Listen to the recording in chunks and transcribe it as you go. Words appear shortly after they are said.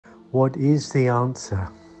What is the answer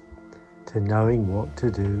to knowing what to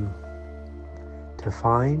do? To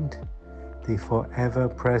find the forever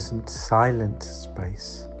present silent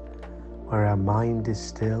space where our mind is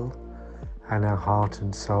still and our heart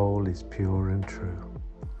and soul is pure and true.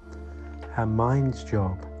 Our mind's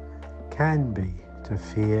job can be to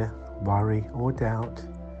fear, worry or doubt,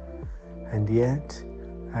 and yet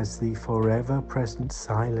as the forever present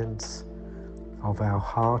silence of our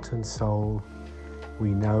heart and soul,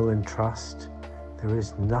 we know and trust there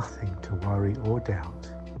is nothing to worry or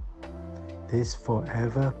doubt. This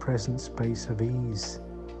forever present space of ease,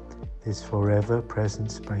 this forever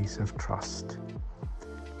present space of trust,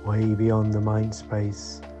 way beyond the mind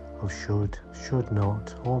space of should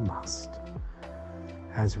not, or must.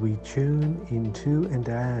 As we tune into and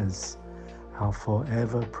as our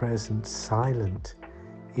forever present silent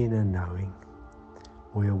inner knowing,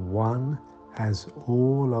 we're one as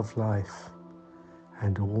all of life,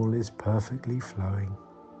 and all is perfectly flowing.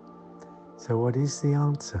 So what is the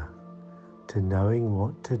answer to knowing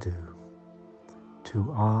what to do?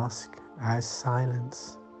 To ask as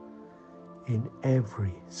silence in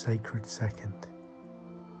every sacred second,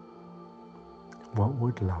 what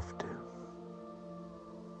would love do?